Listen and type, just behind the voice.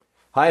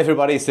Hi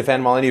everybody,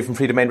 Stefan Molyneux from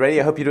Free Domain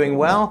Radio. I hope you're doing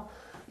well.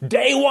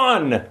 Day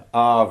one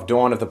of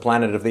Dawn of the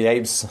Planet of the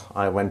Apes.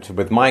 I went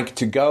with Mike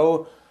to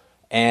go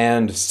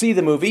and see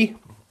the movie.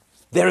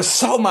 There is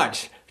so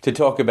much to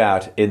talk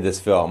about in this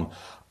film.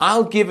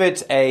 I'll give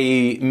it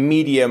a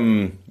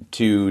medium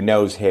to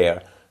nose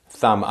hair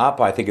thumb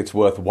up. I think it's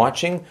worth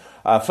watching.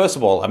 First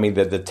of all, I mean,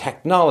 the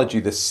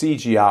technology, the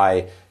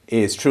CGI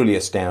is truly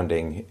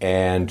astounding.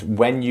 And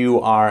when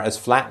you are as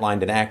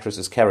flatlined an actress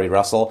as Kerry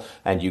Russell,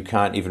 and you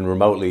can't even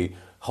remotely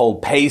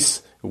hold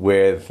pace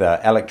with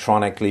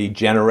electronically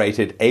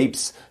generated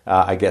apes,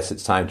 I guess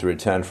it's time to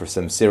return for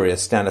some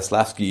serious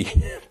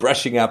Stanislavski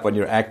brushing up on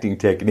your acting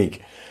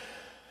technique.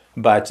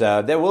 But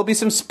there will be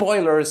some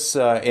spoilers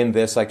in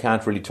this. I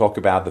can't really talk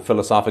about the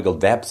philosophical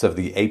depths of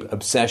the ape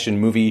obsession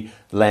movie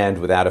land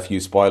without a few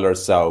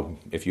spoilers. So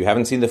if you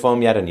haven't seen the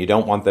film yet and you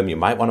don't want them, you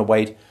might want to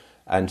wait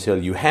until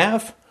you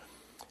have.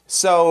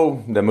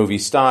 So the movie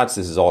starts.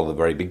 This is all at the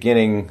very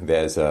beginning.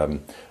 There's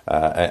an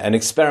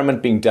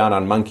experiment being done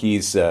on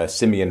monkeys.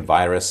 Simian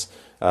virus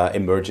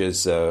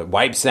emerges,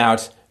 wipes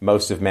out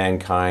most of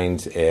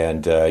mankind,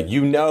 and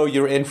you know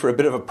you're in for a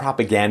bit of a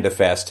propaganda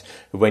fest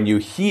when you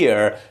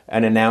hear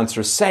an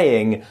announcer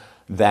saying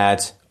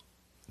that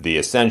the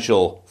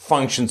essential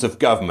functions of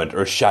government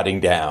are shutting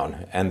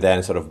down. And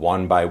then sort of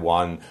one by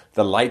one,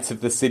 the lights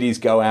of the cities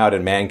go out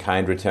and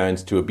mankind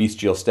returns to a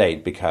bestial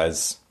state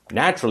because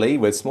naturally,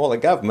 with smaller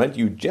government,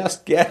 you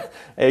just get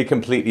a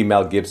completely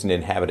Mel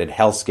Gibson-inhabited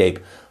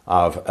hellscape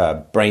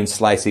of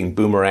brain-slicing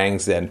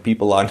boomerangs and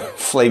people on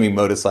flaming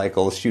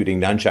motorcycles shooting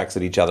nunchucks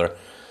at each other.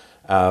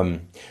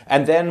 And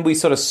then we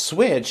sort of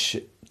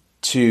switch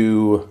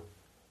to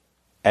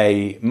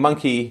a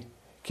monkey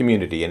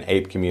community, an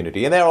ape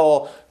community, and they're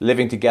all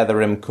living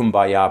together in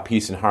kumbaya,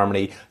 peace and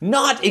harmony.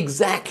 Not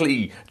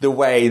exactly the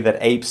way that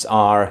apes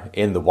are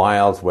in the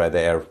wild, where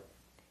they're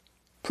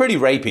pretty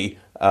rapey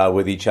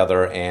with each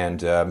other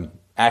and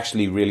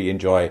actually really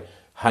enjoy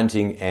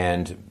hunting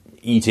and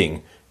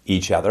eating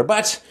each other.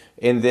 But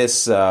in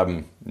this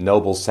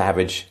noble,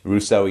 savage,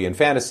 Rousseauian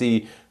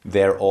fantasy,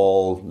 they're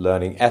all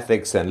learning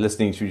ethics and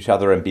listening to each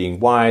other and being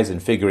wise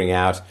and figuring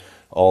out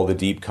all the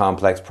deep,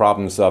 complex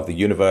problems of the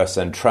universe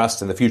and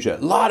trust in the future.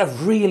 A lot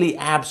of really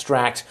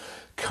abstract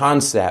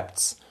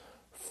concepts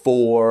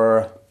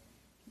for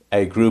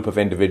a group of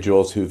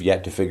individuals who've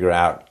yet to figure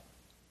out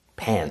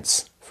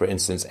pants, for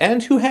instance,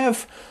 and who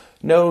have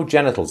no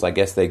genitals. I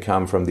guess they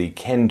come from the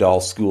Ken doll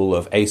school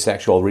of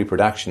asexual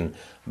reproduction.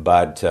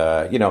 But,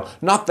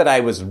 not that I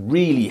was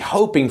really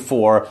hoping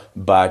for,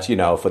 but,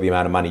 for the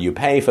amount of money you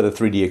pay for the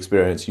 3D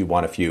experience, you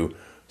want a few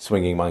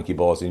swinging monkey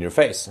balls in your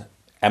face.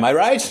 Am I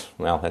right?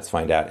 Well, let's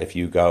find out if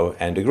you go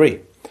and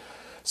agree.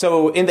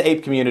 So in the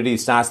ape community,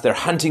 they're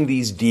hunting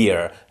these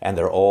deer, and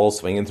they're all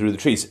swinging through the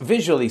trees.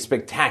 Visually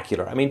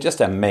spectacular. I mean,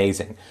 just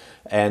amazing.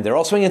 And they're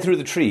all swinging through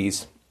the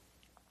trees.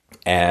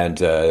 And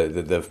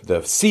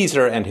the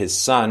Caesar and his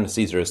son,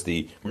 Caesar is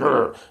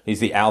he's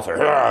the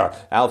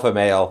alpha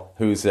male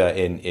who's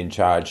in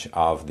charge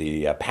of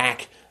the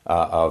pack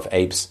of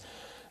apes.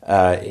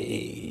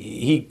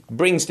 He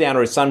brings down,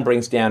 or his son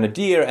brings down a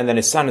deer, and then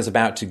his son is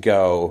about to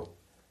go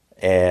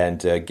and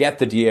get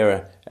the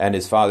deer, and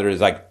his father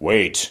is like,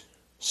 "Wait,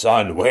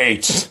 son,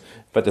 wait."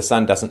 But the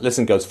son doesn't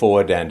listen, goes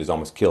forward, and is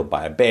almost killed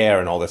by a bear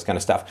and all this kind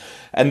of stuff.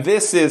 And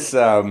this is,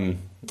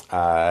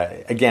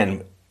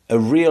 again, a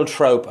real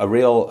trope, a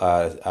real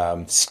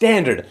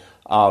standard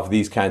of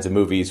these kinds of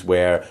movies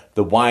where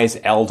the wise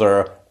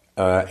elder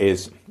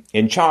is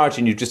in charge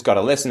and you just got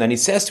to listen. And he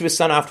says to his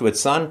son afterwards,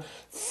 "Son,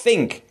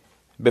 think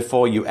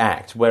before you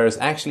act." Whereas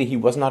actually he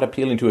was not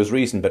appealing to his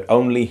reason, but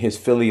only his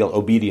filial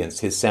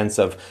obedience, his sense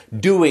of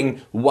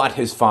doing what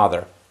his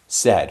father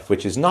said,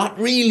 which is not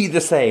really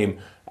the same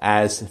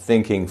as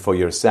thinking for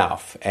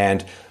yourself.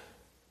 And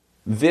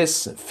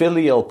this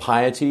filial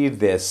piety,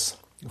 this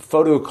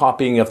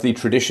photocopying of the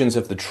traditions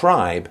of the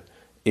tribe,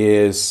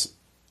 is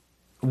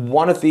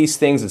one of these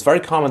things that's very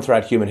common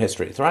throughout human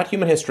history. Throughout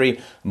human history,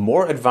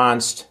 more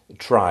advanced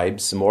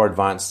tribes, more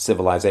advanced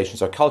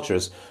civilizations or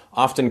cultures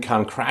often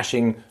come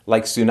crashing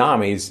like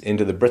tsunamis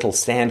into the brittle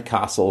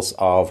sandcastles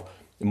of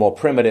more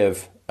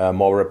primitive,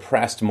 more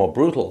repressed, more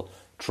brutal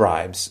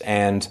tribes.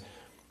 And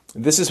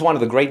this is one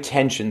of the great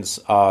tensions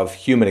of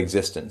human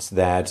existence,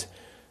 that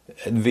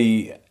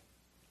the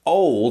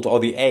old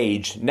or the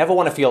aged never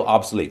want to feel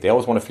obsolete. They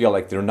always want to feel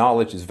like their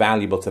knowledge is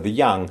valuable to the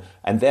young,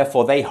 and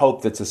therefore they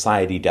hope that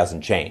society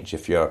doesn't change.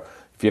 If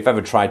you've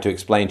ever tried to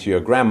explain to your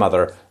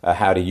grandmother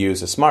how to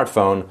use a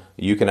smartphone,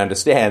 you can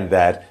understand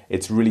that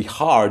it's really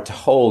hard to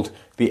hold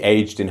the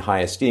aged in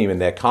high esteem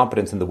and their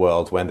competence in the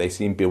world when they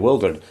seem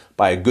bewildered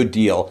by a good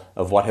deal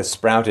of what has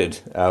sprouted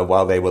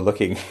while they were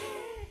looking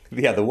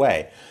the other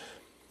way.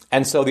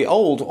 And so the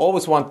old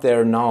always want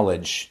their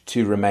knowledge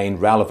to remain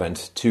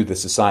relevant to the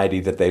society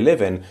that they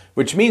live in,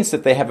 which means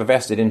that they have a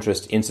vested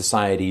interest in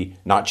society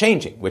not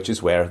changing, which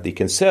is where the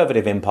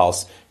conservative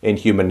impulse in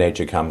human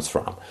nature comes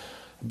from.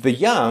 The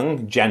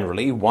young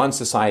generally want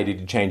society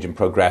to change and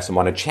progress and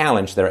want to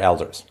challenge their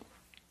elders.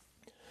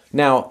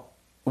 Now,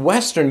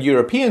 Western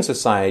European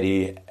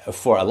society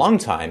for a long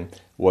time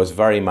was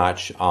very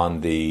much on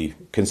the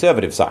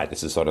conservative side.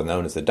 This is sort of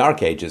known as the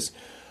Dark Ages.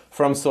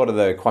 From sort of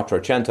the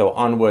Quattrocento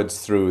onwards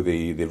through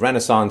the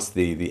Renaissance,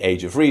 the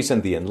Age of Reason,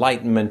 the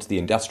Enlightenment, the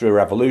Industrial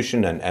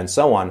Revolution, and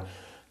so on,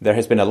 there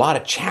has been a lot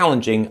of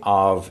challenging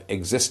of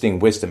existing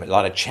wisdom, a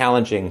lot of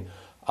challenging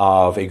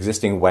of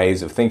existing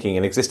ways of thinking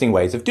and existing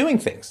ways of doing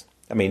things.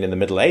 I mean, in the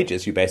Middle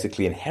Ages, you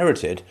basically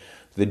inherited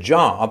the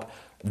job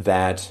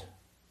that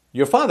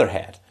your father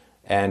had.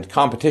 And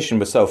competition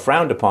was so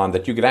frowned upon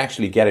that you could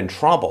actually get in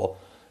trouble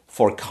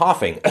for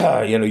coughing.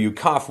 You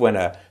cough when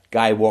a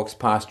guy walks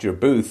past your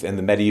booth in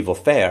the medieval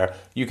fair,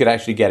 you could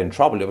actually get in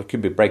trouble. It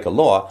could break a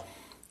law,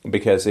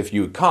 because if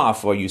you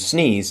cough or you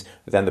sneeze,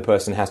 then the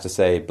person has to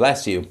say,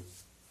 bless you,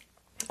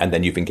 and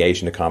then you've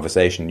engaged in a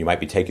conversation. You might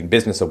be taking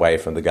business away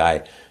from the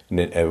guy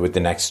with the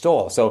next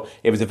stall. So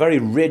it was a very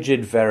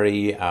rigid,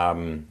 very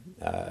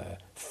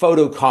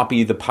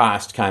photocopy the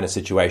past kind of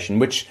situation,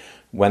 which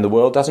when the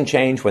world doesn't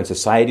change, when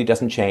society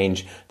doesn't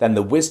change, then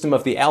the wisdom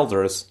of the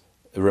elders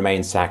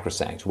remains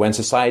sacrosanct. When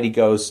society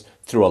goes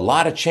through a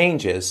lot of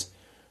changes,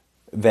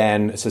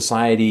 then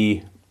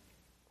society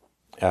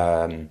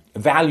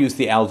values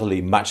the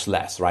elderly much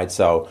less, right?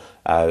 So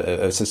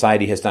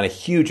society has done a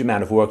huge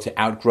amount of work to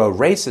outgrow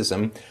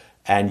racism,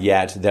 and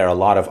yet there are a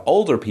lot of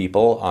older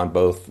people on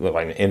both,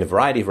 in a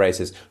variety of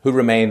races, who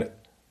remain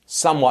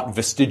somewhat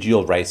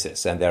vestigial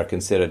racists, and they're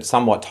considered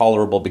somewhat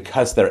tolerable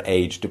because they're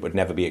aged. It would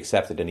never be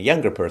accepted in a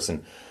younger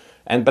person.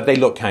 But they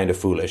look kind of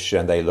foolish,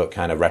 and they look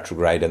kind of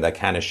retrograde, and they're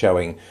kind of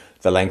showing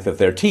the length of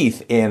their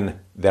teeth in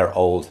their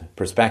old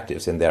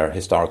perspectives, in their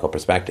historical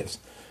perspectives.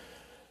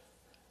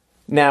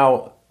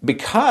 Now,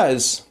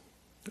 because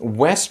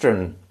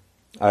Western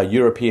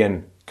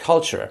European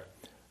culture,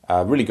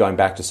 really going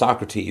back to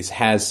Socrates,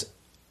 has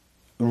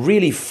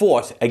really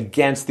fought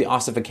against the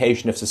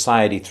ossification of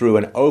society through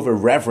an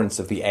over-reverence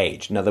of the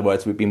age. In other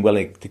words, we've been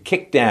willing to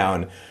kick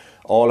down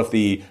all of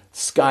the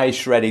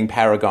sky-shredding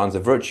paragons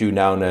of virtue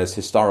known as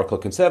historical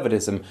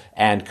conservatism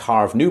and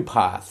carve new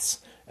paths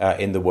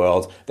in the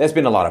world. There's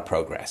been a lot of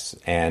progress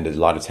and a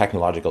lot of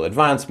technological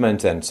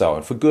advancement and so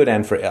on, for good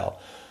and for ill.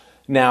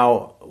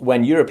 Now,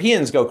 when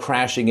Europeans go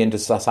crashing into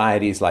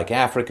societies like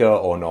Africa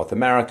or North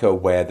America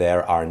where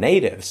there are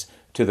natives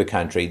to the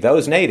country,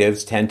 those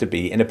natives tend to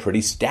be in a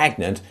pretty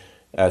stagnant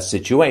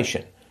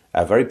situation,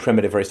 very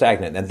primitive, very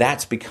stagnant. And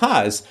that's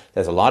because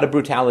there's a lot of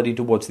brutality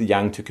towards the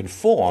young to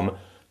conform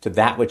to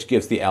that which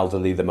gives the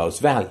elderly the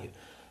most value.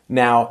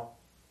 Now,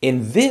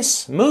 in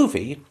this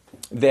movie,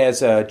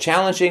 there's a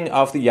challenging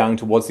of the young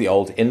towards the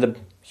old in the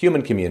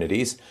human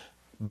communities,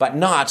 but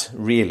not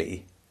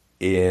really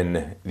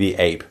in the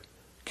ape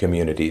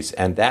communities.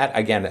 And that,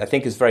 again, I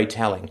think is very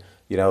telling.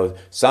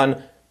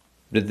 Son,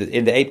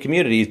 in the ape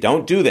communities,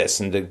 don't do this,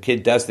 and the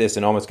kid does this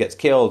and almost gets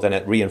killed, and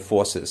it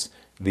reinforces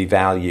the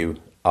value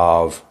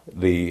of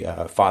the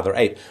father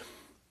ape.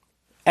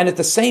 And at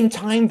the same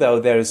time, though,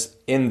 there's,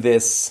 in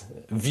this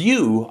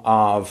view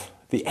of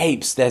the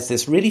apes, there's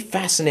this really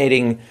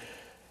fascinating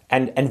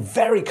and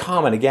very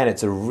common, again,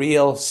 it's a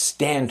real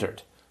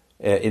standard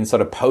in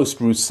sort of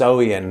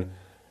post-Rousseauian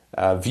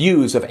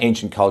views of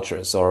ancient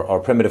cultures or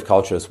primitive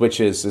cultures,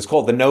 which is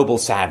called the noble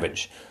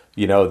savage.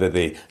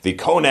 The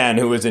Conan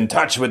who is in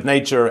touch with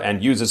nature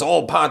and uses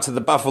all parts of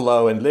the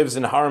buffalo and lives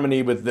in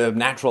harmony with the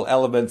natural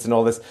elements and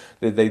all this.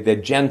 They're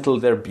gentle,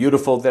 they're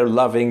beautiful, they're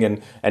loving,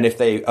 and if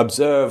they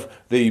observe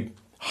the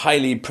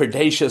highly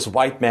predacious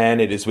white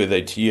man, it is with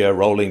a tear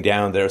rolling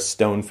down their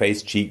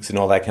stone-faced cheeks and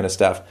all that kind of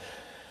stuff.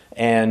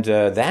 And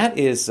that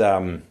is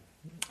a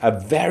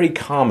very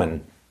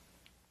common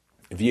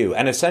view.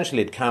 And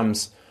essentially it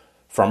comes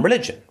from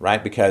religion,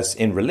 right? Because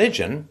in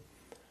religion,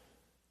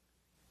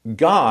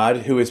 God,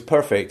 who is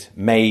perfect,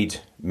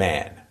 made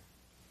man.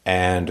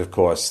 And, of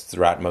course,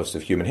 throughout most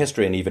of human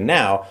history, and even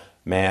now,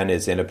 man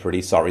is in a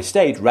pretty sorry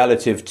state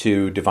relative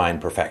to divine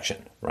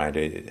perfection, right?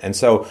 And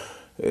so,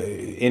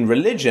 in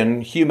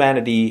religion,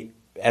 humanity,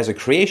 as a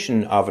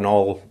creation of an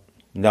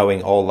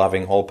all-knowing,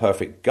 all-loving,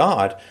 all-perfect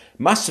God,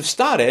 must have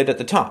started at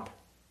the top.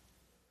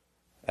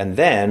 And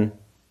then,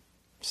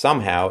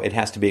 somehow, it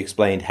has to be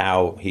explained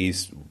how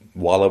he's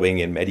wallowing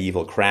in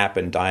medieval crap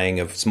and dying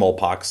of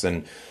smallpox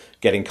and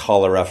getting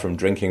cholera from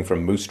drinking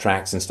from moose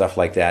tracks and stuff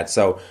like that.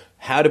 So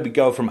how did we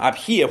go from up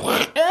here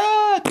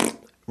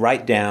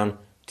right down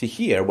to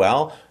here?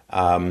 Well,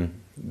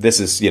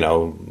 this is,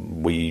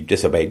 we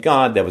disobeyed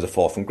God. There was a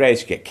fall from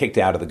grace. You get kicked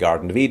out of the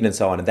Garden of Eden and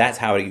so on. And that's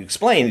how you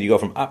explain that you go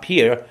from up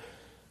here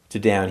to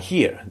down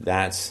here.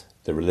 That's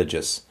the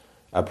religious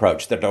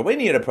approach. The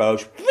Darwinian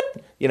approach,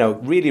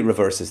 really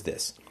reverses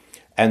this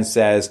and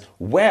says,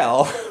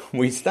 well,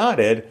 we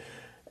started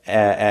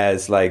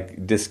as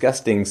like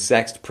disgusting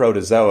sexed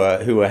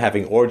protozoa who are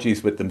having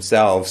orgies with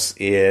themselves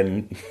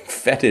in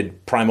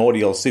fetid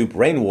primordial soup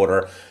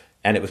rainwater,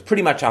 and it was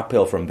pretty much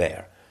uphill from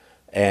there.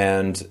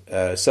 And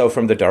so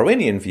from the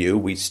Darwinian view,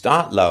 we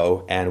start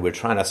low and we're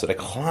trying to sort of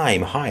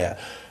climb higher.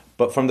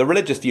 But from the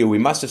religious view, we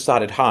must have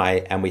started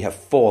high and we have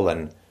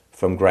fallen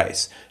from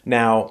grace.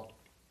 Now,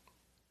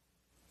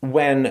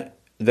 when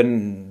the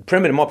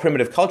more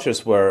primitive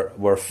cultures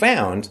were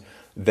found,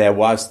 there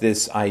was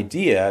this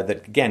idea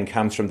that, again,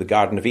 comes from the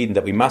Garden of Eden,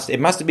 that it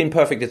must have been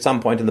perfect at some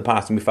point in the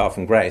past and we fell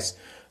from grace.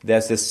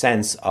 There's this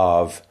sense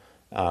of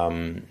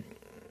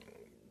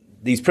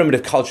these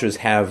primitive cultures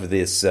have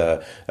this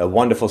a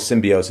wonderful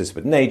symbiosis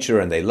with nature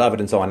and they love it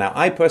and so on. Now,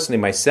 I personally,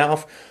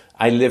 myself,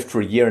 I lived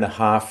for a year and a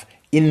half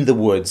in the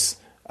woods,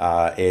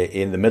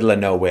 in the middle of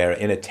nowhere,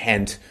 in a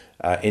tent,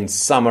 in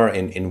summer,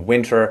 in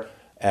winter,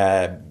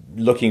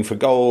 looking for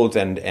gold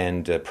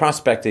and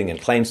prospecting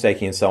and claim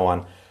staking and so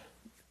on.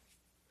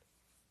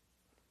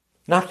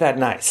 Not that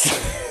nice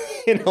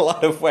in a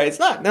lot of ways.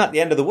 Not the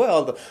end of the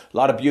world. A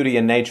lot of beauty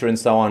in nature and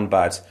so on,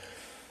 but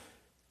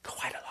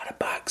quite a lot of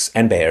bugs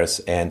and bears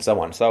and so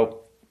on.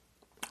 So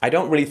I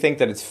don't really think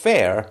that it's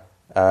fair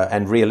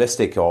and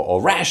realistic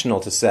or rational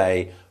to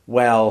say,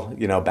 well,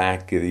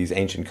 back in these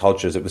ancient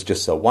cultures, it was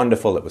just so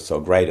wonderful, it was so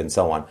great and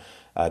so on.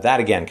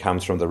 That, again,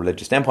 comes from the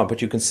religious standpoint,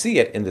 but you can see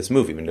it in this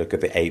movie. When you look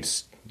at the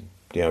apes,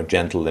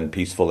 gentle and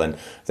peaceful, and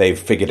they've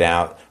figured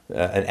out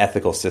an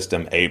ethical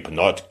system, ape,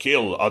 not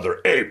kill other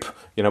ape,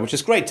 which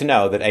is great to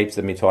know that apes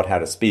that have been taught how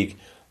to speak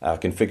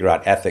can figure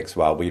out ethics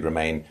while we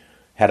remain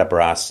head up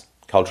our ass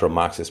cultural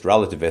Marxist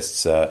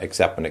relativists,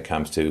 except when it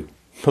comes to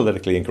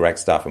politically incorrect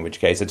stuff, in which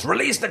case it's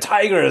release the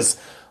tigers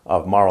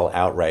of moral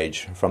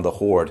outrage from the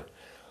horde.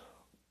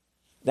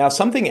 Now,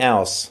 something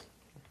else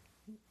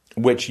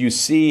which you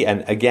see,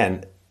 and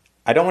again,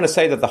 I don't want to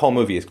say that the whole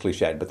movie is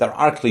cliched, but there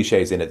are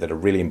cliches in it that are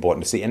really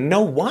important to see and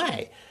know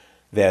why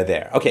they're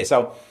there. Okay,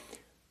 so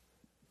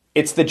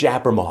it's the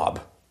Jabber Mob.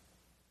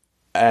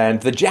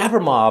 And the Jabber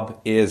Mob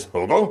is...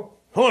 And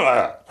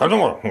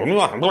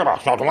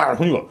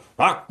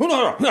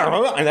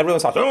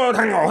everyone's like...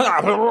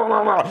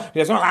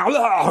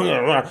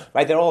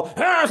 Right, they're all...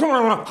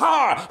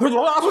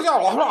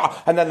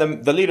 And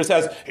then the leader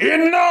says,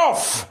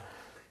 enough!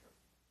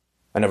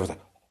 And everyone's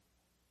like...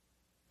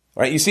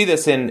 Right, you see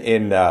this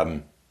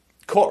in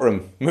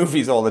courtroom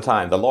movies all the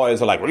time. The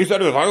lawyers are like, "What you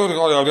said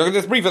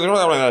this brief,"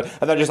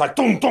 and they're just like,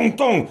 "Dong, dong,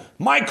 dong,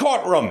 my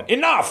courtroom,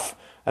 enough!"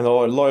 And the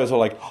lawyers are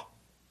like,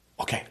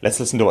 "Okay, let's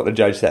listen to what the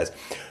judge says."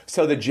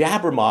 So the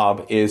Jabber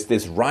Mob is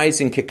this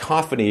rising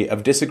cacophony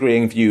of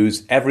disagreeing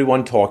views,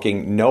 everyone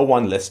talking, no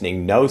one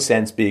listening, no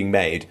sense being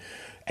made,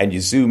 and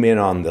you zoom in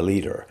on the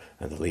leader.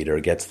 And the leader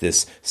gets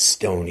this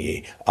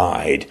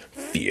stony-eyed,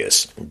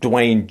 fierce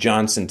Dwayne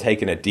Johnson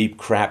taking a deep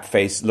crap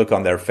face look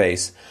on their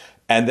face.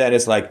 And then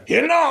it's like,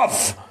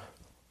 enough!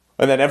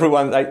 And then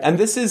everyone, and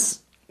this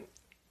is,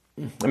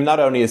 not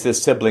only is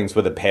this siblings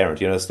with a parent,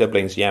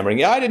 siblings yammering,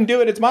 yeah, I didn't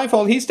do it, it's my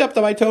fault, he stepped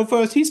on my toe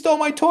first, he stole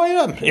my toy,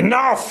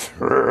 enough!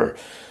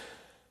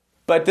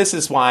 But this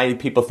is why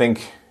people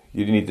think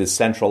you need this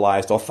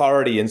centralized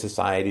authority in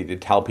society to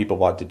tell people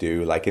what to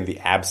do. Like in the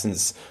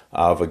absence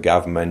of a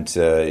government,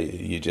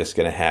 you're just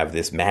going to have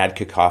this mad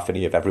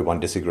cacophony of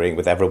everyone disagreeing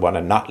with everyone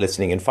and not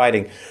listening and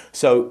fighting.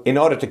 So in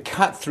order to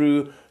cut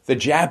through the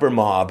Jabber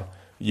Mob,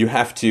 you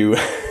have to...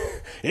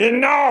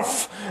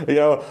 Enough!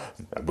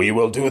 We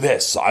will do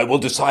this. I will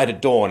decide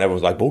at dawn.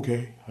 Everyone's like,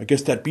 okay, I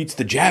guess that beats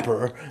the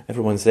Jabber.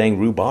 Everyone's saying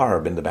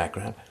rhubarb in the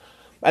background.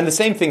 And the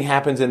same thing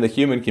happens in the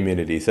human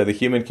community. So the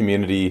human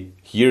community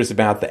hears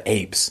about the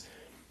apes,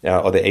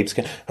 or the apes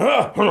can,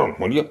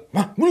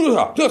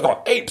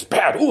 apes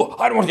bad. Ooh,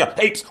 I don't want to get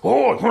apes.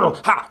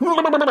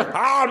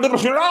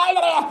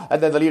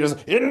 And then the leader's,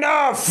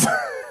 enough!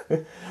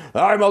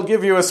 I will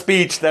give you a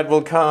speech that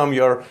will calm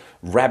your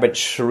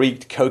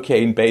rabbit-shrieked,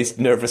 cocaine-based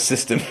nervous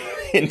system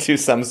into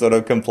some sort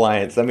of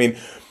compliance. I mean,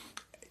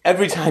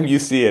 every time you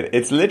see it,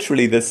 it's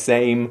literally the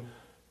same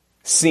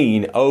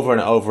scene over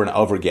and over and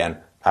over again.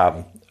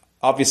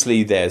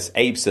 Obviously, there's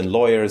apes and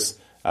lawyers,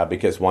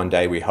 because one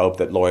day we hope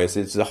that lawyers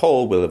as a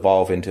whole will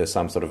evolve into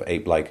some sort of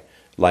ape-like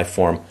life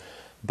form.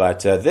 But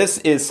this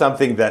is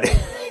something that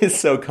is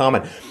so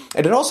common.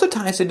 And it also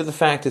ties into the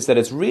fact is that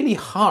it's really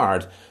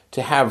hard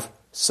to have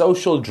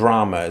social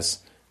dramas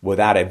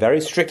without a very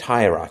strict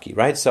hierarchy,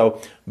 right?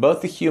 So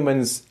both the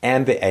humans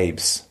and the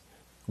apes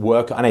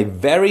work on a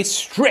very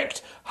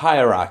strict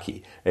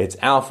hierarchy. It's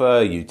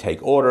alpha, you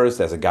take orders,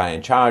 there's a guy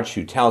in charge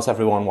who tells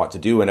everyone what to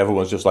do, and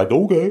everyone's just like,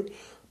 okay.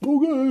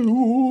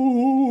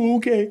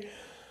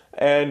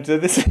 And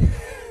this,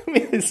 I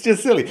mean, it's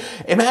just silly.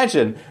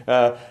 Imagine,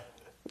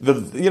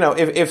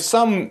 if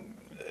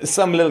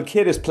some little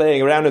kid is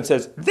playing around and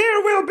says,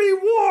 there will be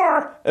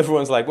war,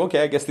 everyone's like,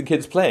 okay, I guess the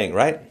kid's playing,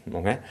 right?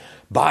 Okay.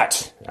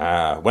 But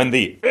when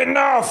the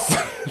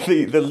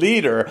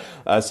leader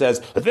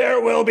says, there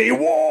will be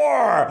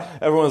war,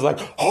 everyone's like,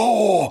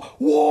 oh,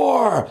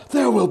 war,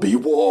 there will be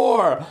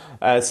war.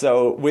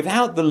 So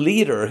without the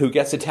leader who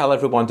gets to tell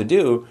everyone to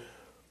do,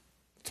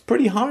 it's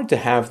pretty hard to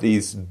have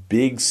these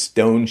big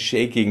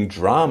stone-shaking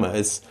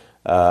dramas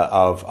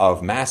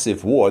of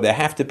massive war. There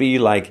have to be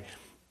like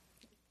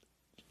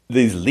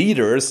these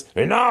leaders,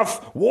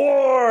 enough,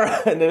 war,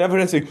 and then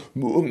everyone's like,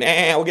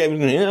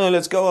 okay,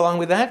 let's go along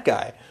with that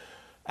guy.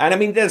 And I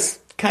mean, there's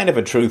kind of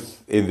a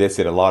truth in this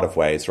in a lot of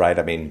ways, right?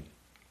 I mean,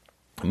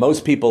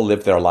 most people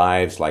live their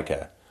lives like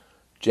a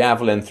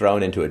javelin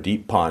thrown into a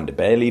deep pond,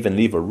 barely even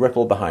leave a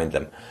ripple behind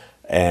them.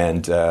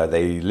 and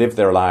they live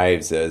their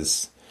lives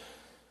as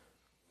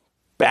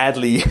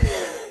badly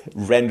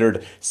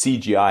rendered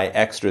CGI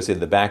extras in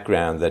the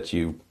background that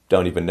you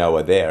don't even know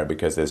are there,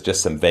 because there's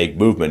just some vague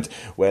movement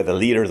where the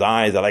leader's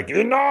eyes are like,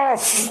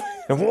 enough!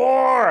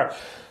 War!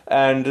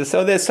 And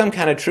so there's some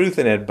kind of truth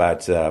in it,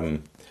 but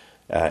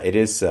it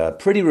is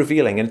pretty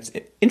revealing. And it's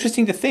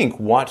interesting to think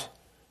what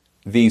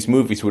these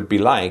movies would be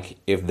like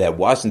if there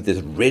wasn't this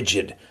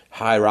rigid,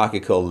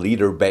 hierarchical,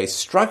 leader-based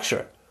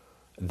structure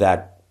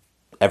that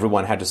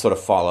everyone had to sort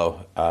of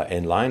follow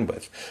in line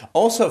with.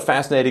 Also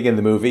fascinating in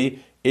the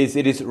movie is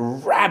it is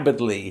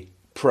rabidly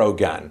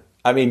pro-gun.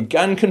 I mean,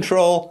 gun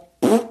control,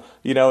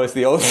 as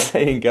the old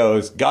saying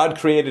goes, God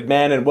created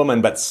man and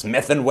woman, but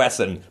Smith and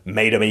Wesson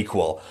made them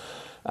equal.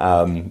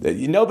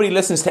 Nobody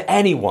listens to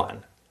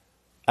anyone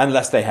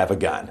unless they have a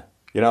gun.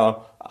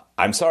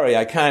 I'm sorry,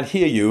 I can't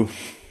hear you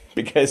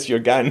because your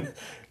gun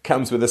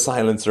comes with a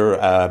silencer.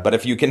 But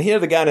if you can hear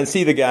the gun and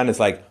see the gun, it's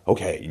like,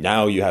 okay,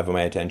 now you have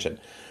my attention.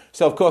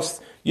 So, of course,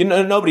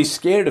 nobody's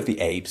scared of the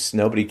apes.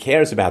 Nobody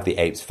cares about the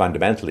apes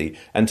fundamentally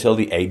until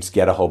the apes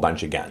get a whole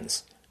bunch of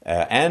guns.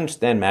 And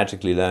then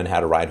magically learn how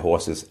to ride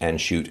horses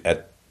and shoot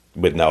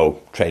with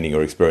no training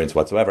or experience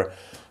whatsoever.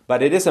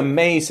 But it is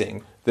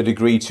amazing the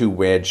degree to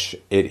which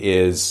it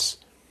is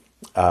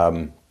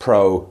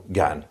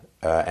pro-gun.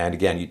 And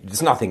again,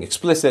 it's nothing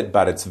explicit,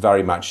 but it's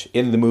very much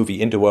in the movie,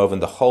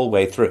 interwoven the whole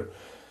way through.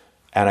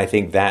 And I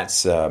think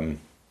that's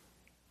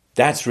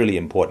really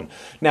important.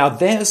 Now,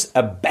 there's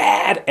a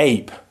bad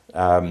ape,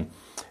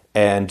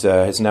 and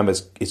his name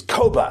is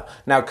Koba.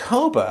 Now,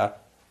 Koba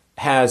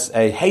has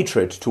a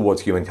hatred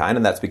towards humankind,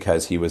 and that's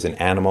because he was an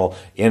animal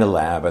in a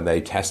lab, and they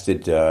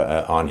tested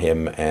on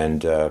him,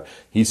 and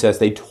he says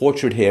they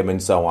tortured him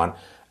and so on.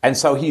 And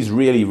so he's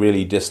really,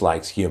 really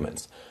dislikes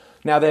humans.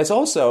 Now, there's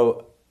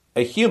also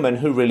a human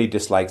who really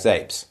dislikes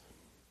apes,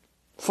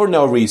 for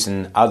no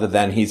reason other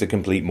than he's a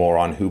complete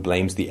moron who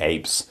blames the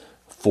apes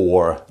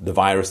for the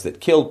virus that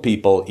killed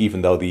people,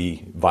 even though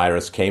the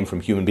virus came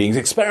from human beings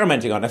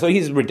experimenting on it. So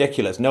he's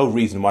ridiculous, no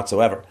reason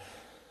whatsoever.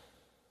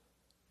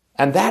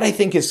 And that, I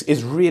think,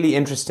 is really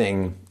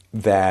interesting,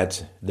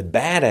 that the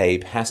bad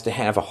ape has to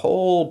have a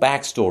whole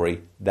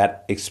backstory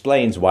that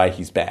explains why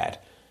he's bad.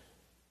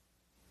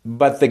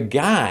 But the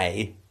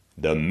guy,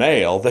 the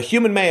male, the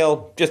human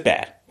male, just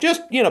bad.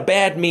 Just,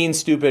 bad, mean,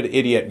 stupid,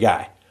 idiot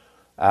guy.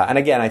 And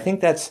again, I think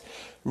that's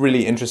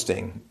really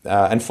interesting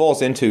and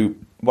falls into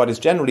what is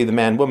generally the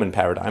man-woman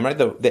paradigm, right?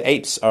 The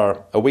apes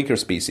are a weaker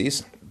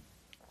species.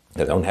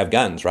 They don't have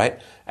guns,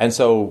 right? And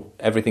so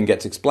everything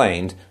gets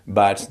explained.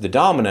 But the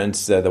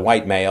dominance, the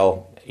white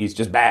male, he's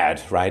just bad,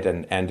 right?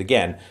 And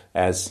again,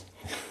 as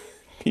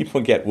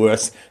people get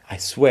worse, I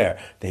swear,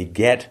 they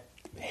get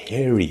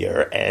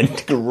hairier and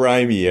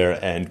grimier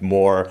and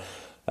more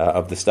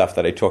of the stuff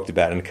that I talked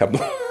about in a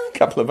couple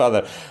of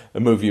other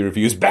movie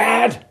reviews.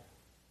 Bad!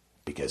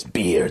 Because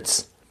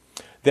beards.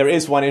 There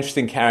is one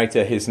interesting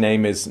character. His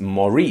name is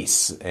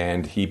Maurice,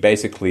 and he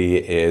basically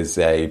is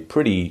a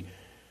pretty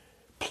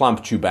plump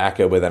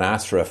Chewbacca with an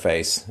Astra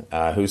face,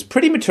 who's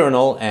pretty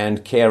maternal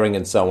and caring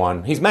and so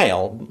on. He's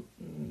male.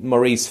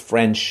 Maurice,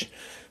 French,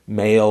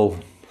 male,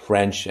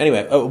 French.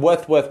 Anyway,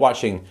 worth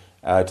watching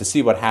to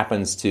see what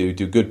happens to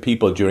good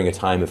people during a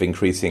time of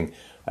increasing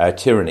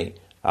tyranny.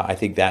 I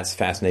think that's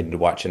fascinating to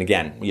watch. And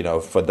again,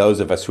 for those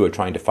of us who are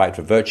trying to fight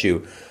for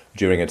virtue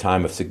during a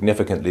time of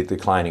significantly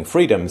declining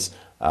freedoms,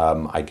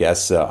 I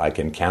guess I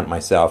can count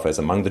myself as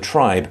among the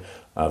tribe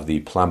of the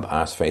plump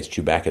ass-faced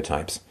Chewbacca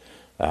types.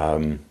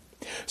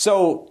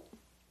 So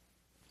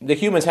the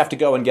humans have to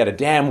go and get a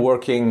dam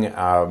working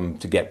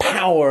to get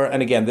power.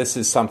 And again, this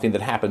is something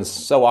that happens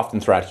so often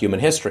throughout human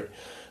history,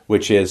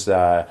 which is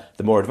the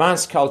more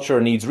advanced culture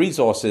needs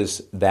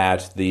resources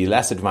that the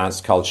less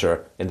advanced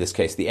culture, in this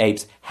case the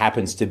apes,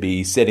 happens to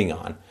be sitting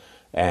on.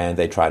 And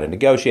they try to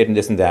negotiate and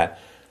this and that.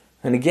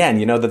 And again,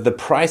 the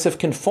price of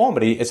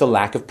conformity is a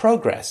lack of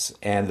progress.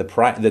 And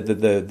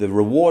the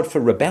reward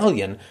for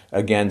rebellion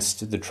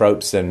against the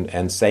tropes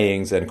and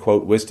sayings and,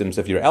 quote, wisdoms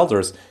of your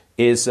elders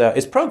is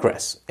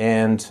progress.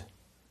 And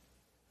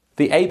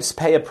the apes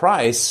pay a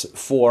price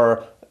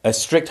for a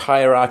strict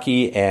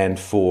hierarchy and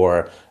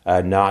for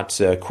not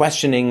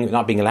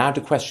being allowed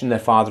to question their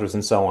fathers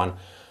and so on.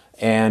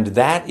 And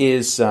that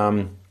is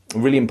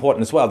really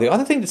important as well. The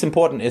other thing that's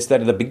important is that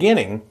at the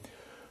beginning,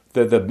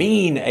 the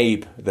mean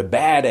ape, the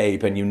bad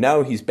ape, and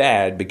he's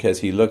bad because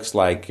he looks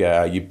like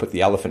you put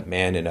the elephant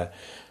man in a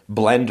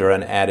blender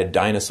and added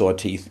dinosaur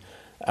teeth.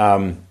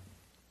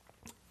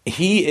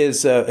 He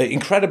is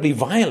incredibly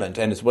violent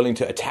and is willing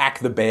to attack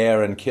the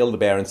bear and kill the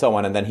bear and so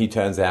on, and then he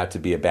turns out to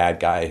be a bad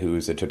guy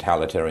who's a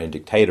totalitarian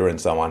dictator and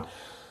so on.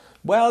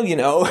 Well,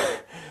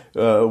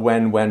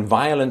 when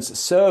violence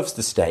serves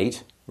the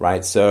state,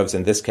 right, serves,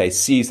 in this case,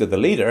 sees the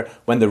leader,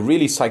 when the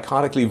really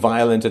psychotically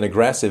violent and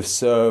aggressive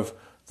serve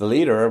the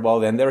leader, well,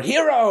 then they're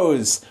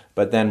heroes.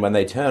 But then when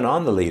they turn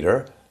on the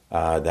leader,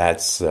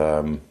 that's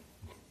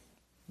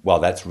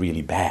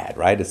really bad,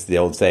 right? As the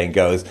old saying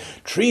goes,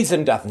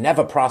 treason doth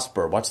never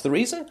prosper. What's the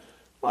reason?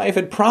 Well, if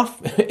it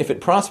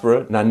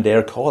prosper, none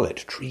dare call it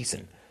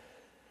treason.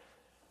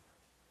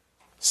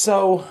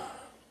 So,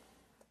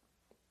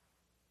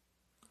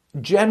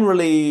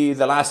 generally,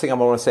 the last thing I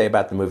want to say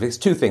about the movie is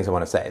two things I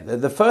want to say.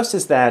 The first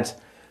is that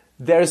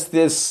there's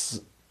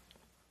this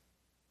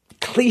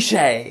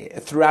cliche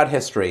throughout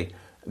history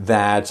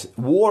that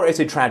war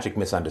is a tragic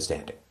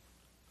misunderstanding.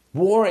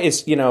 War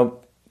is,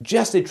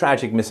 just a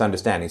tragic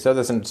misunderstanding. So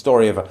there's a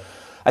story of,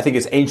 I think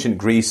it's ancient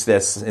Greece,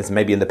 it's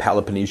maybe in the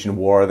Peloponnesian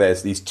War,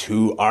 there's these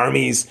two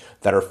armies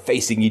that are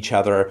facing each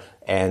other,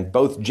 and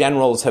both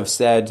generals have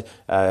said,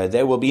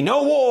 there will be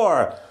no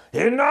war!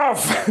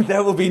 Enough!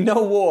 There will be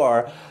no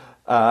war!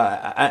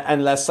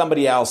 Unless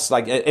somebody else,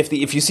 like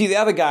if you see the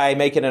other guy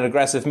making an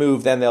aggressive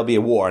move, then there'll be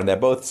a war. And they're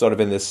both sort of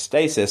in this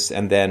stasis,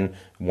 and then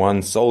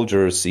one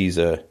soldier sees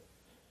a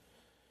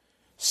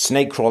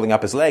snake crawling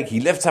up his leg. He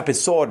lifts up his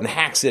sword and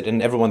hacks it,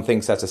 and everyone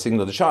thinks that's a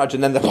signal to charge.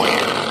 And then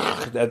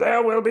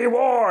there will be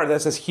war.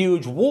 There's this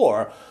huge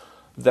war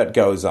that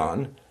goes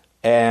on,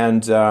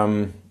 and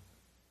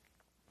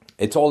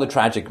it's all a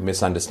tragic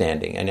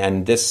misunderstanding.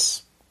 And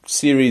this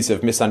series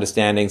of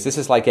misunderstandings, this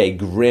is like a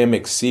grim,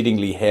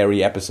 exceedingly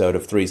hairy episode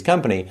of Three's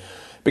Company,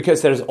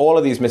 because there's all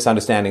of these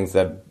misunderstandings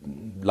that,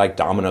 like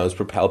dominoes,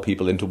 propel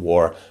people into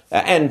war,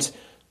 and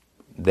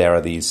there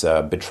are these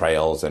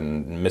betrayals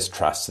and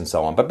mistrusts and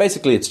so on. But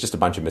basically, it's just a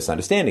bunch of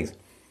misunderstandings.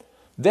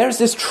 There's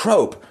this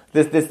trope,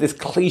 this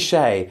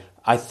cliche,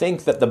 I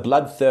think, that the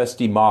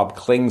bloodthirsty mob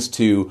clings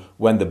to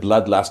when the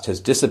bloodlust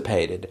has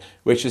dissipated,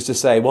 which is to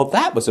say, well,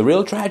 that was a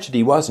real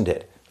tragedy, wasn't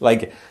it?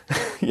 Like,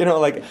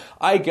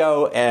 I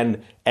go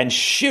and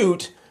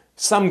shoot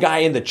some guy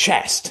in the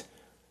chest,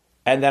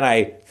 and then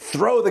I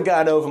throw the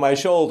gun over my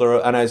shoulder,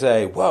 and I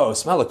say, whoa,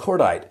 smell of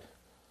cordite.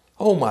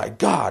 Oh my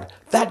God,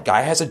 that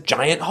guy has a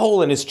giant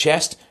hole in his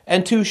chest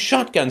and two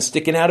shotguns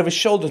sticking out of his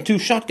shoulder, two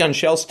shotgun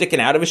shells sticking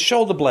out of his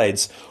shoulder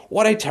blades.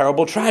 What a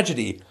terrible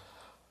tragedy.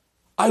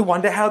 I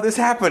wonder how this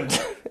happened.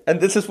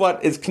 And this is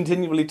what is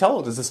continually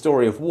told as the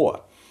story of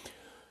war.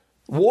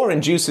 War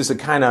induces a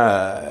kind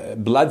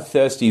of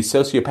bloodthirsty,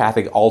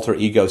 sociopathic alter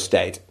ego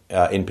state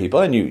in people.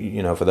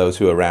 And, for those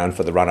who are around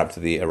for the run-up to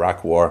the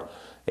Iraq War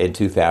in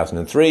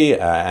 2003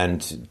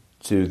 and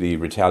to the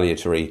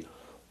retaliatory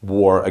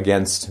war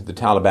against the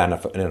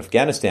Taliban in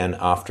Afghanistan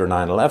after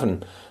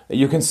 9/11,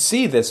 you can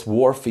see this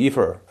war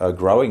fever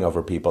growing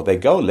over people. They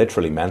go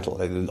literally mental.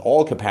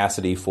 All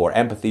capacity for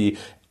empathy,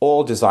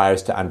 all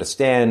desires to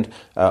understand,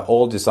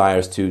 all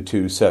desires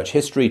to search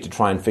history, to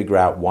try and figure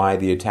out why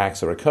the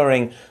attacks are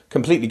occurring,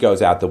 completely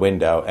goes out the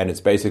window. And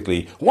it's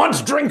basically,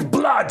 once drink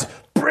blood,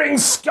 bring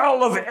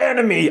skull of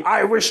enemy.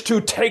 I wish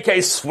to take a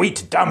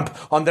sweet dump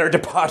on their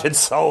departed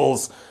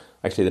souls.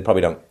 Actually, they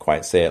probably don't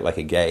quite say it like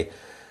a gay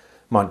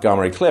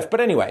Montgomery Clift. But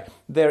anyway,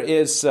 there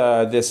is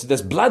this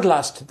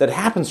bloodlust that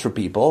happens for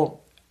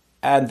people,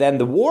 and then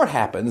the war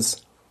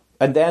happens,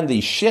 and then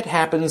the shit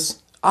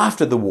happens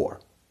after the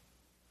war.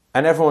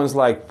 And everyone's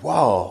like,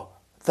 whoa,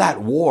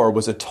 that war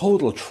was a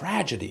total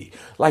tragedy.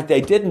 Like they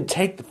didn't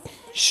take the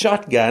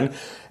shotgun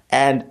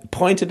and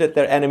point it at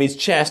their enemy's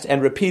chest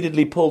and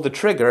repeatedly pull the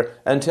trigger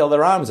until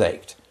their arms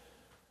ached.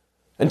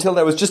 Until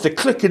there was just a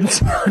clicking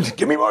sound.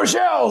 Give me more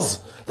shells!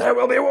 There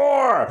will be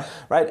war!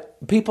 Right?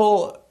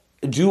 People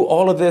do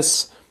all of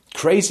this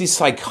crazy,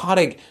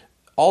 psychotic,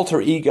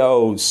 alter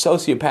ego,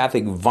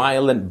 sociopathic,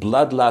 violent,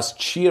 bloodlust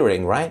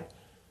cheering, right?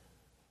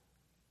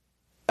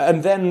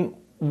 And then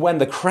when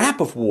the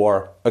crap of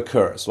war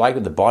occurs, like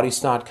when the bodies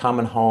start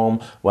coming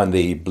home, when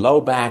the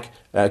blowback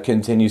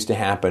continues to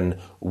happen,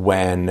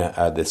 when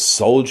the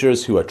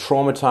soldiers who are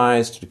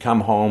traumatized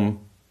come home,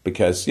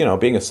 because,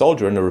 being a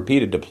soldier in a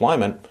repeated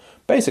deployment,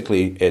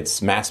 basically,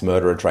 it's mass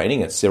murderer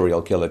training, it's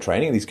serial killer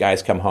training. These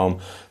guys come home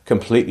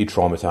completely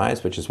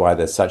traumatized, which is why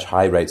there's such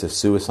high rates of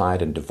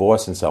suicide and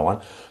divorce and so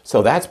on.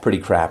 So that's pretty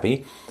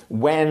crappy.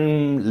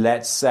 When,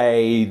 let's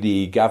say,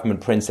 the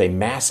government prints a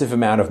massive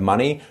amount of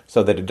money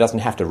so that it doesn't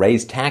have to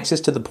raise taxes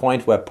to the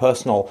point where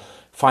personal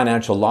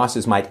financial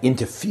losses might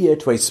interfere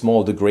to a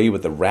small degree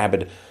with the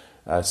rabid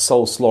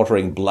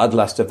soul-slaughtering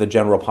bloodlust of the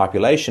general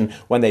population,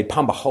 when they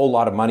pump a whole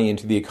lot of money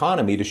into the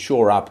economy to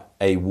shore up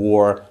a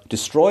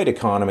war-destroyed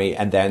economy,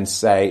 and then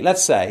say,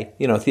 let's say,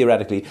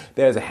 theoretically,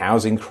 there's a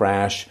housing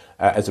crash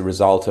as a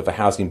result of a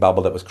housing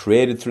bubble that was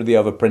created through the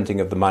overprinting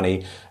of the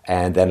money,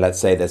 and then let's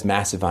say there's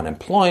massive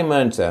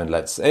unemployment, and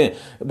let's say,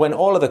 when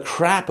all of the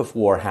crap of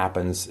war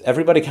happens,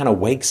 everybody kind of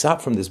wakes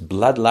up from this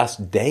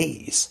bloodlust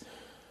daze,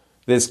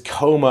 this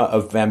coma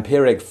of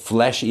vampiric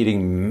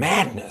flesh-eating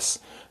madness.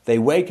 They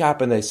wake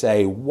up and they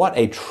say, what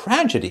a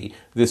tragedy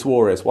this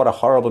war is, what a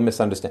horrible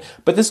misunderstanding.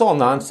 But this is all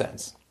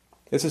nonsense.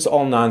 This is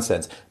all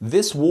nonsense.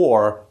 This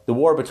war, the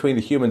war between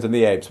the humans and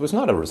the apes, was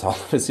not a result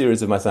of a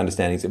series of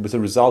misunderstandings. It was a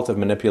result of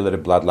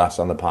manipulative bloodlust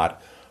on the part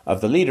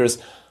of the leaders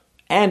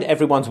and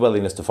everyone's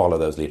willingness to follow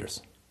those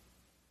leaders.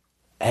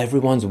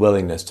 Everyone's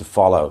willingness to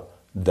follow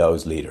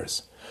those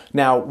leaders.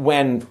 Now,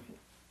 when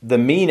the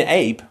mean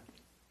ape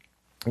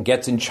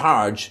gets in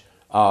charge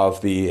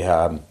of the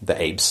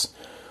apes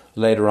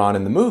later on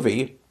in the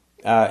movie,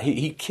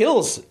 he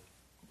kills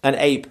an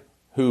ape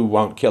who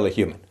won't kill a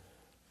human.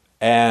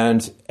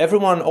 And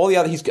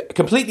he's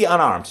completely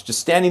unarmed, just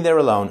standing there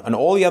alone, and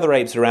all the other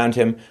apes around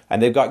him,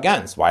 and they've got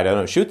guns. Why don't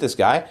I shoot this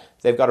guy?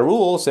 They've got a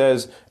rule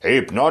says,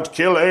 ape not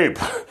kill ape.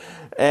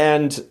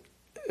 And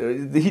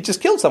he just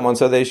killed someone,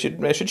 so they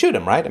should shoot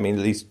him, right? I mean,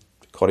 at least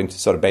according to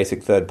sort of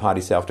basic third-party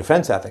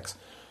self-defense ethics.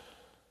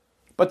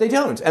 But they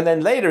don't. And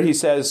then later he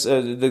says,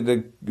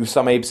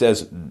 some ape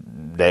says,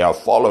 they are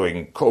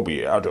following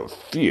Kobe out of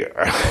fear.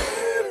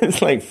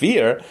 It's like,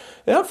 fear?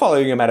 They're not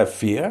following him out of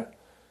fear.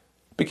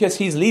 Because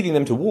he's leading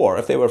them to war.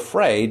 If they were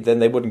afraid, then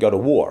they wouldn't go to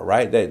war,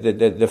 right?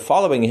 They're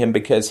following him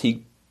because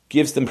he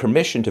gives them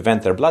permission to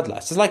vent their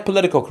bloodlust. It's like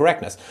political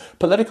correctness.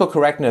 Political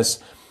correctness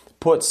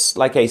puts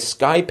like a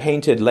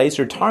sky-painted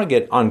laser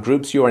target on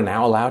groups you are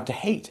now allowed to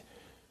hate,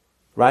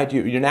 right?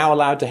 You're now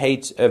allowed to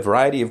hate a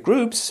variety of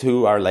groups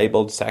who are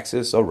labeled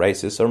sexist or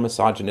racist or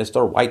misogynist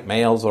or white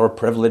males or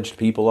privileged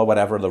people or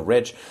whatever, the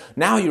rich.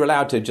 Now you're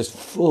allowed to just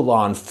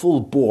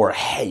full-bore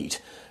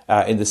hate.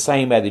 In the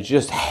same way they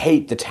just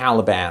hate the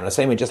Taliban, the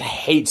same way just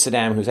hate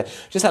Saddam Hussein,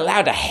 just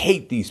allowed to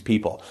hate these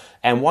people.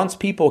 And once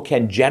people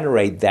can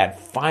generate that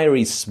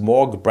fiery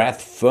smog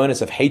breath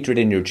furnace of hatred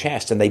in your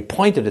chest and they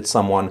point it at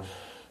someone,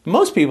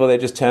 most people, they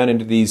just turn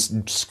into these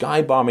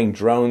sky-bombing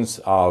drones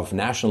of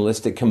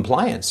nationalistic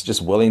compliance,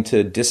 just willing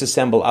to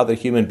disassemble other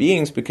human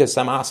beings because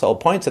some asshole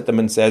points at them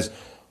and says,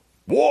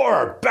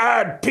 war,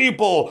 bad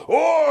people,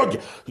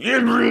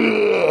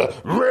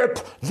 rip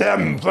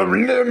them from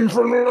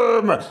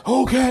limb,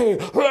 okay,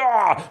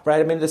 right?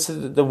 I mean,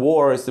 the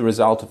war is the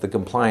result of the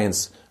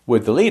compliance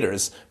with the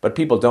leaders, but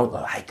people don't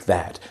like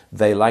that.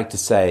 They like to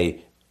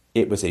say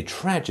it was a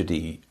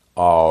tragedy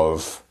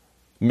of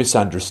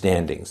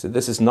misunderstandings.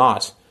 This is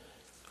not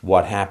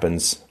what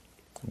happens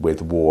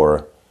with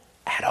war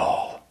at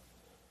all.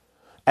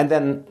 And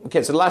then,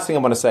 okay, so the last thing I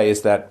want to say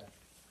is that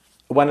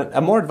when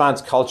a more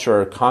advanced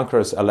culture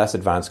conquers a less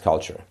advanced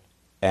culture,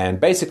 and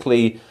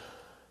basically,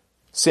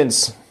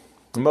 since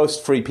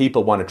most free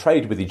people want to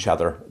trade with each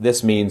other,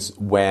 this means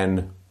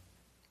when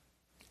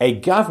a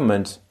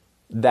government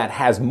that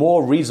has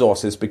more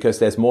resources because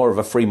there's more of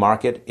a free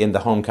market in the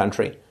home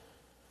country,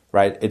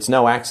 right? It's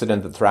no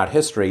accident that throughout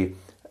history,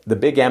 the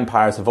big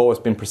empires have always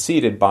been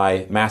preceded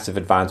by massive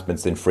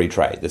advancements in free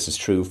trade. This is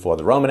true for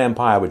the Roman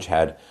Empire, which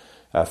had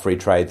free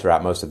trade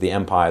throughout most of the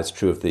empire. It's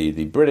true of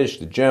the British,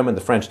 the German,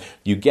 the French.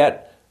 You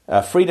get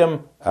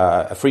freedom,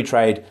 free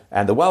trade,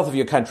 and the wealth of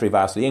your country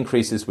vastly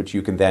increases, which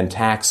you can then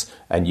tax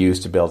and use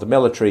to build a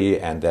military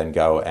and then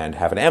go and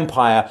have an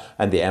empire,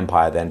 and the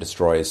empire then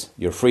destroys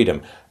your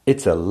freedom.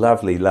 It's a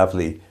lovely,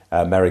 lovely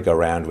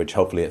merry-go-round, which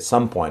hopefully at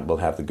some point will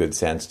have the good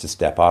sense to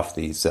step off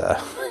these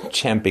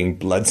champing,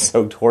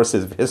 blood-soaked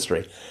horses of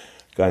history,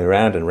 going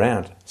round and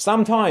round.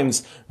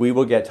 Sometimes we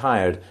will get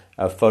tired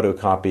of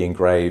photocopying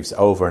graves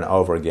over and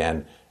over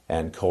again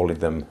and calling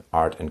them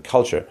art and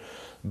culture.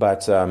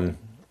 But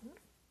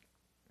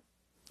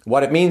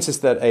what it means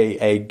is that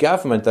a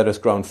government that has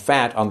grown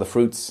fat on the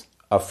fruits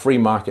of free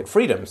market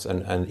freedoms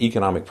and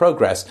economic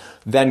progress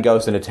then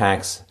goes and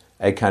attacks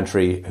a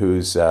country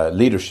whose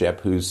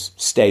leadership, whose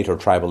state or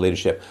tribal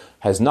leadership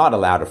has not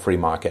allowed a free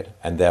market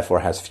and therefore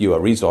has fewer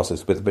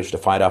resources with which to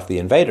fight off the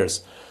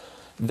invaders.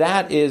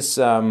 That is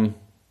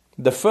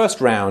the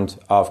first round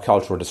of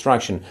cultural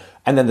destruction.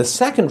 And then the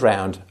second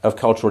round of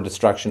cultural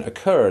destruction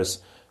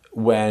occurs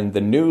when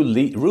the new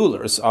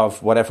rulers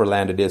of whatever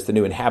land it is, the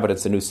new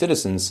inhabitants, the new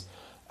citizens,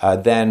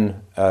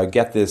 then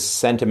get this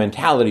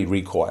sentimentality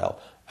recoil.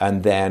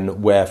 And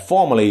then where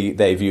formerly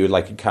they viewed,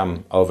 like you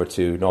come over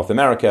to North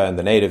America and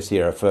the natives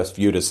here are first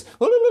viewed as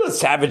little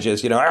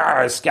savages,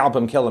 scalp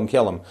them, kill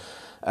them.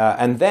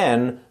 And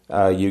then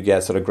you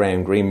get sort of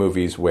Graham Greene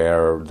movies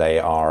where they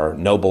are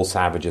noble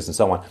savages and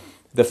so on.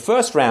 The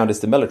first round is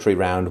the military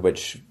round,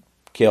 which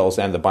kills,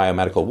 and the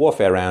biomedical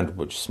warfare round,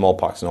 which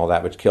smallpox and all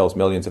that, which kills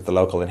millions of the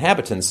local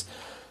inhabitants.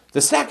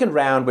 The second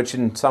round, which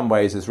in some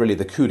ways is really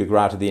the coup de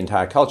grace of the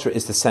entire culture,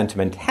 is the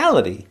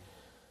sentimentality,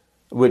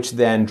 which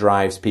then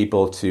drives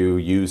people to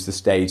use the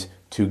state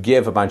to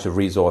give a bunch of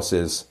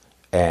resources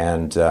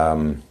and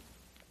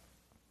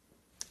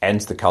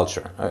ends the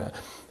culture.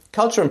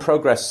 Culture and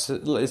progress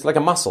is like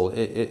a muscle.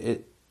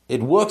 It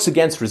works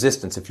against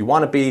resistance. If you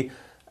want to be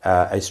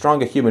a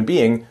stronger human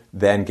being,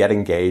 then get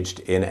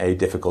engaged in a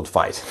difficult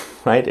fight,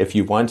 right? If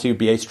you want to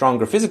be a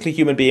stronger physically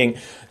human being,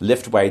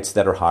 lift weights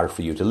that are hard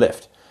for you to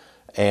lift.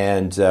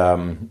 And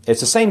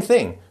it's the same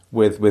thing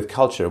with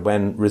culture.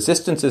 When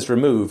resistance is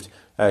removed,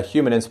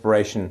 human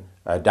inspiration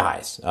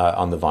dies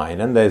on the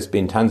vine. And there's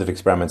been tons of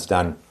experiments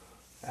done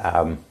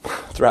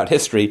throughout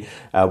history.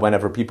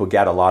 Whenever people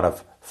get a lot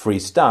of free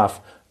stuff,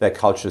 their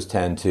cultures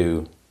tend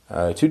to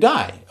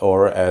die.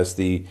 Or as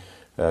the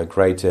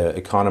great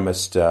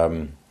economist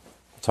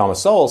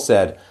Thomas Sowell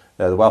said,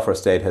 the welfare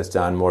state has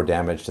done more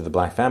damage to the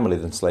black family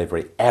than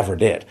slavery ever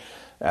did.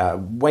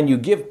 When you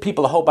give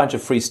people a whole bunch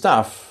of free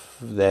stuff,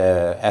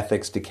 their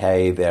ethics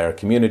decay, their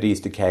communities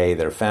decay,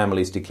 their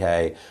families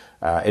decay.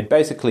 It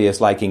basically is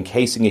like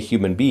encasing a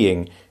human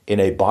being in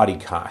a body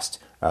cast.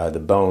 The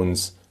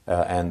bones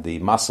and the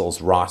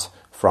muscles rot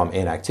from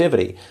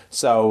inactivity.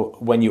 So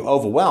when you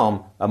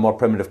overwhelm a more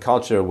primitive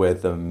culture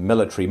with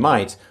military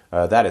might,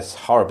 that is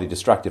horribly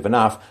destructive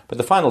enough. But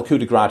the final coup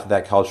de grace to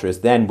that culture is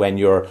then when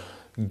your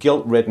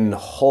guilt-ridden,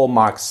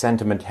 hallmark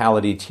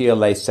sentimentality,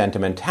 tear-laced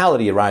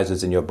sentimentality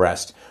arises in your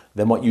breast.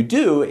 Then what you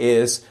do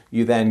is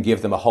you then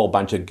give them a whole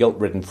bunch of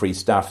guilt-ridden free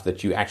stuff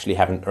that you actually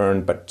haven't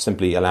earned but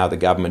simply allow the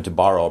government to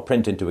borrow or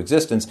print into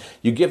existence.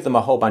 You give them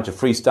a whole bunch of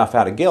free stuff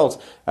out of guilt,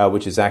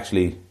 which is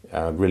actually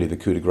really the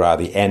coup de grace,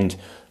 the end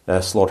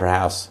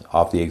slaughterhouse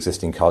of the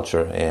existing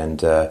culture. And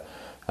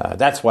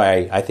that's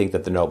why I think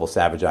that the noble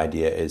savage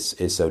idea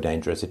is so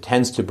dangerous. It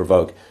tends to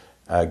provoke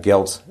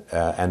guilt,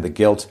 and the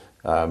guilt,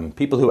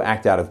 people who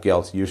act out of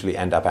guilt usually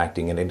end up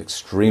acting in an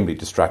extremely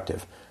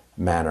destructive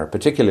manner,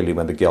 particularly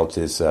when the guilt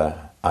is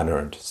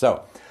unearned.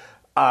 So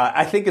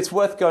I think it's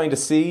worth going to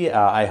see.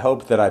 I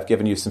hope that I've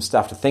given you some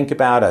stuff to think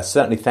about. I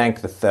certainly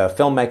thank the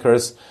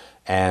filmmakers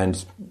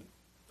and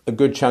a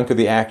good chunk of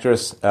the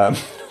actors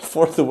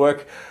for the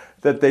work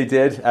that they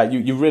did.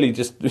 You really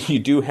you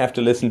do have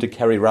to listen to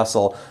Kerry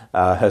Russell,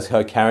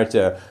 her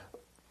character,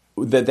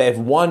 that they have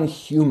one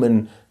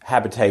human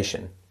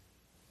habitation.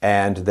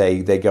 And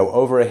they go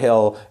over a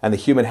hill, and the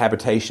human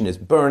habitation is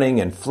burning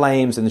and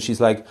flames, and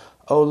she's like,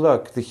 oh,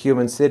 look, the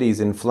human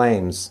city's in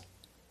flames.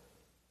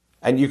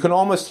 And you can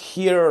almost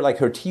hear like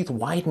her teeth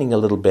widening a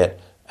little bit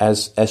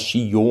as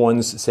she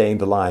yawns, saying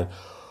the line,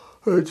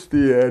 it's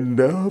the end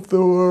of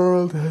the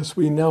world as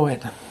we know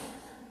it.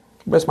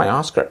 Where's my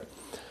Oscar?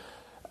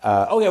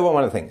 Okay,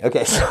 one other thing.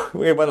 Okay, so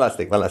one last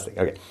thing.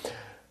 Okay.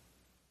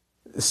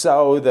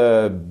 So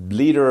the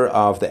leader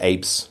of the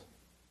apes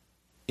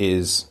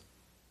is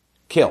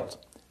killed,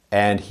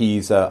 and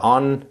he's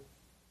on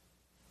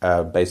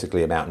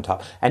basically a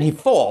mountaintop, and he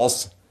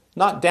falls,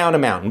 not down a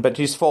mountain, but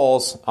he just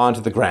falls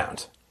onto the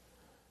ground.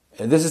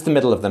 This is the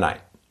middle of the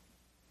night,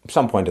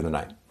 some point in the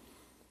night.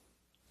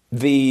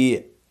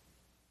 The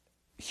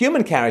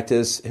human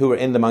characters who are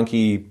in the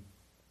monkey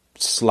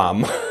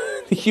slum,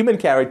 the human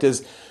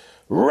characters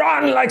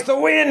run like the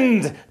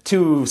wind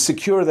to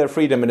secure their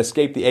freedom and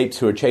escape the apes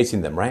who are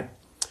chasing them, right?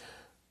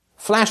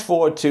 Flash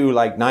forward to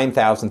like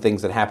 9,000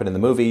 things that happen in the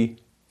movie.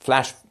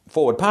 Flash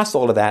forward past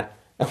all of that.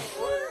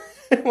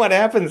 What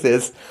happens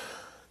is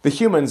the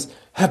humans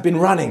have been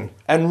running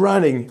and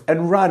running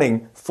and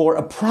running for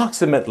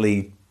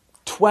approximately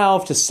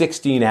 12 to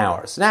 16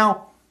 hours.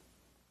 Now,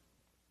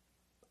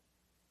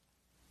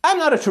 I'm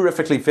not a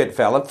terrifically fit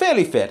fella. I'm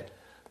fairly fit.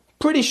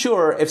 Pretty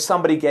sure if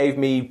somebody gave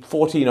me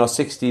 14 or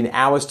 16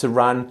 hours to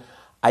run,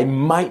 I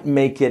might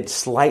make it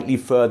slightly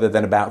further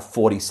than about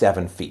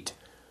 47 feet.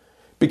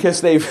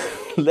 Because they've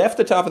left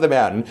the top of the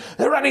mountain.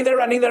 They're running.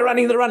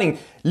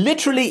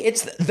 Literally,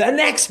 it's the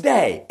next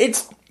day.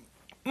 It's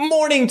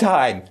morning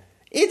time.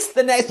 It's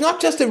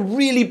not just a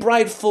really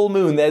bright full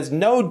moon. There's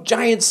no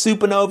giant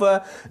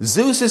supernova.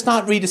 Zeus is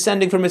not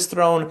redescending from his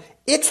throne.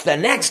 It's the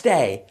next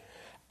day.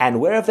 And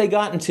where have they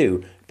gotten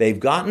to? They've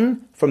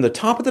gotten from the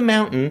top of the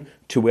mountain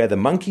to where the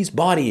monkey's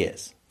body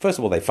is. First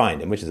of all, they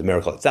find him, which is a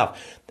miracle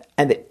itself.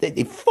 And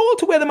they fall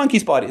to where the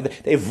monkey's body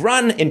is. They've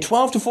run in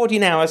 12 to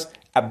 14 hours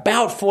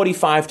about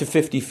 45 to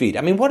 50 feet.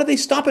 I mean, what are they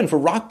stopping for?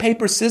 Rock,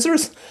 paper,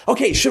 scissors?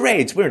 Okay,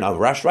 charades. We're in a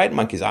rush, right?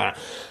 Monkeys are.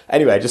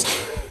 Anyway, just,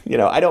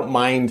 I don't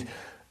mind,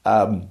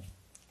 a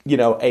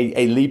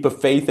leap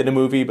of faith in a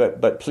movie,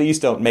 but please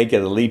don't make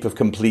it a leap of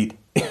complete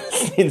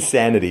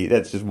insanity.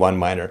 That's just one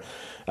minor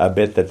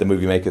bit that the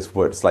movie makers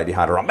worked slightly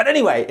harder on. But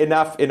anyway,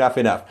 enough.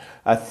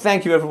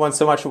 Thank you, everyone,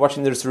 so much for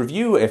watching this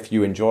review. If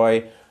you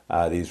enjoy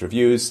these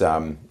reviews,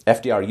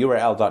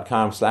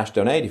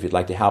 fdrurl.com/donate if you'd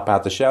like to help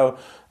out the show.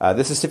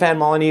 This is Stefan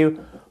Molyneux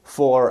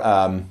for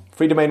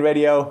Free Domain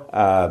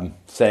Radio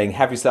saying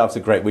have yourselves a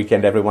great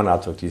weekend, everyone. I'll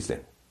talk to you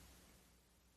soon.